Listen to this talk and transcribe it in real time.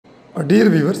Dear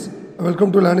viewers,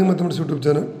 welcome to Learning Mathematics YouTube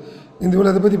channel. இந்த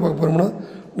வீடியோல எதை பத்தி பார்க்க போறோம்னா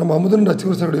நம்ம Amudhan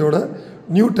achiever சகடியோட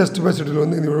new test batch schedule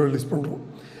வந்து இந்த வீடியோல ரிலீஸ் பண்றோம்.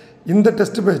 இந்த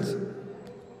டெஸ்ட் பேட்ச்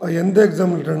எந்த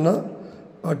exam ரிலேட்டட்னா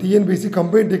TNPSC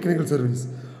combined technical service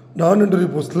நான் இன்டர்வியூ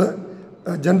போஸ்ட்ல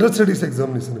ஜெனரல் ஸ்டடீஸ்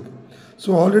எக்ஸாமினேஷனுக்கு. ஸோ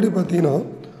ஆல்ரெடி பார்த்தீங்கன்னா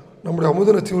நம்முடைய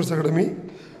அமுதன் அச்சீவர்ஸ் அகாடமி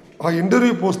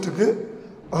இன்டர்வியூ போஸ்ட்டுக்கு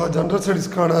ஜெனரல்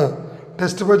ஸ்டடீஸ்க்கான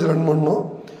டெஸ்ட் பேட்ச் ரன் பண்ணோம்.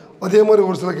 அதே மாதிரி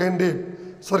ஒரு சில கேண்டிடேட்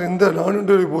சார் இந்த நான்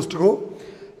இன்டர்வியூ போஸ்ட்டுக்கும்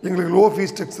எங்களுக்கு லோ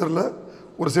ஃபீஸ் ஸ்ட்ரக்சரில்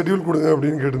ஒரு ஷெட்யூல் கொடுங்க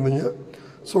அப்படின்னு கேட்டிருந்தீங்க.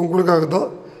 ஸோ உங்களுக்காக தான்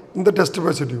இந்த டெஸ்ட்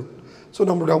பேட்ச் ஷெட்யூல். ஸோ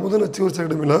நம்மளுடைய அமுதன் அச்சீவர்ஸ்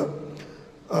அகாடமியில்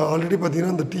ஆல்ரெடி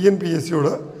பார்த்தீங்கன்னா இந்த டிஎன்பிஎஸ்சியோட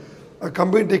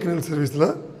கம்பைன்ட் டெக்னிக்கல் சர்வீஸில்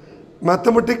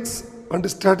mathematics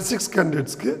and statistics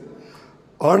கேண்டிடேட்ஸ்க்கு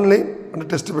online and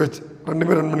test batch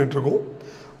ரெண்டுமே ரன் பண்ணிகிட்ருக்கோம்.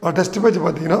 டெஸ்ட் பேட்ச்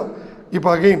பார்த்தீங்கன்னா இப்போ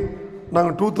அகெயின்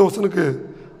நாங்கள் 2000க்கு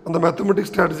அந்த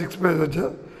மேத்தமெட்டிக்ஸ் ஸ்டாட்டிஸ்டிக்ஸ் பேட்சை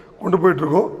கொண்டு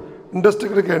போயிட்டுருக்கோம். இன்ட்ரெஸ்ட்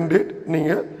இருக்கிற கேண்டிடேட்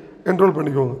நீங்கள் என்ரோல்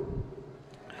பண்ணிக்கோங்க.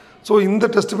 ஸோ இந்த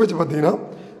டெஸ்ட் பேட்ச் பார்த்தீங்கன்னா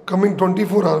கம்மிங்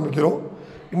 24 ஆரம்பிக்கிறோம்.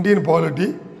 Indian polity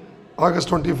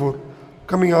August 24,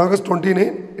 coming August 29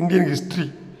 Indian history,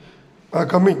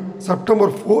 coming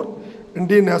September 4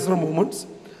 Indian national moments,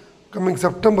 coming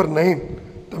September 9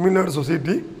 Tamil Nadu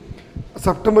society,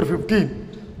 September 15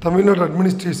 Tamil Nadu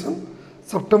administration,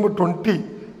 September 20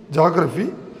 geography,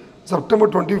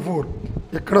 September 24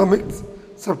 economics,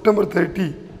 September 30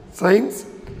 science,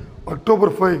 October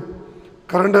 5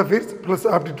 current affairs plus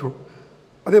aptitude.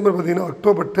 அதே மாதிரி பார்த்தீங்கன்னா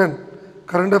October 10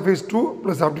 current affairs 2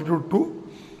 plus aptitude 2.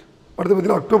 அடுத்து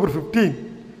பார்த்தீங்கன்னா October 15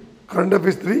 current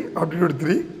affairs 3 aptitude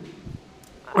 3.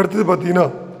 அடுத்தது பார்த்தீங்கன்னா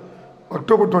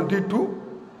October 22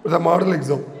 த model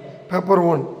exam paper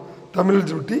 1 Tamil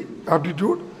eligibility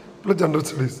aptitude plus general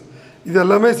studies. இது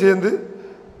எல்லாமே சேர்ந்து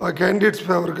கேண்டிடேட்ஸ்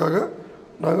ஃபேவருக்காக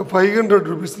நாங்கள் 500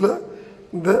 ரூபீஸில்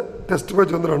இந்த டெஸ்ட்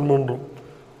பேட்ச் வந்து ரன் பண்ணுறோம்.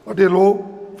 At A low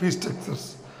fees structures.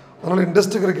 அதனால்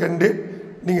இன்ட்ரெஸ்ட் இருக்கிற கேண்டிடேட்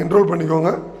நீங்கள் என்ரோல்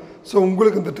பண்ணிக்கோங்க. ஸோ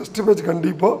உங்களுக்கு இந்த டெஸ்ட் பேட்ச்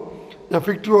கண்டிப்பாக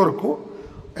எஃபெக்டிவாக இருக்கும்.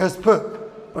 ஆஸ் பர்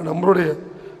நம்மளுடைய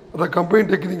அந்த கம்பைன்ட்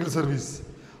டெக்னிக்கல் சர்வீஸ்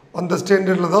அந்த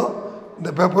ஸ்டாண்டர்டில் தான்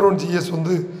இந்த பேப்பர் 1 GS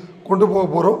வந்து கொண்டு போக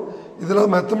போகிறோம்.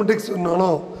 இதெல்லாம் மேத்தமெட்டிக்ஸ்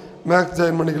வேணாலும் மேக்ஸ்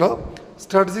ஜாயின் பண்ணிக்கலாம்,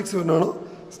 ஸ்டாட்டிஸ்டிக்ஸ் வேணாலும்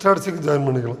ஸ்டாட்டிஸ்டிக்ஸ் ஜாயின்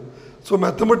பண்ணிக்கலாம். ஸோ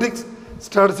மேத்தமெட்டிக்ஸ்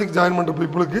ஸ்டாட்டிஸ்டிக்ஸ் ஜாயின் பண்ணுற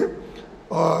பீப்புளுக்கு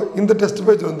இந்த டெஸ்ட்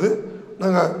பேட்ச் வந்து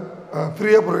நாங்கள்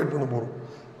ஃப்ரீயாக ப்ரொவைட் பண்ண போகிறோம்.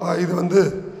 இது வந்து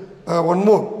one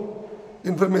more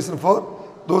information for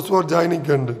those who are joining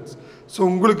candidates. So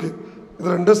உங்களுக்கு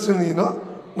இதில் இன்ட்ரெஸ்ட் இருந்தீங்கன்னா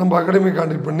நம்ம அகாடமி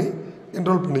கான்டாக்ட் பண்ணி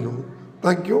என்ரோல் பண்ணிக்கோங்க.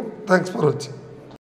 தேங்க்யூ, தேங்க்ஸ் ஃபார் வாட்சிங்.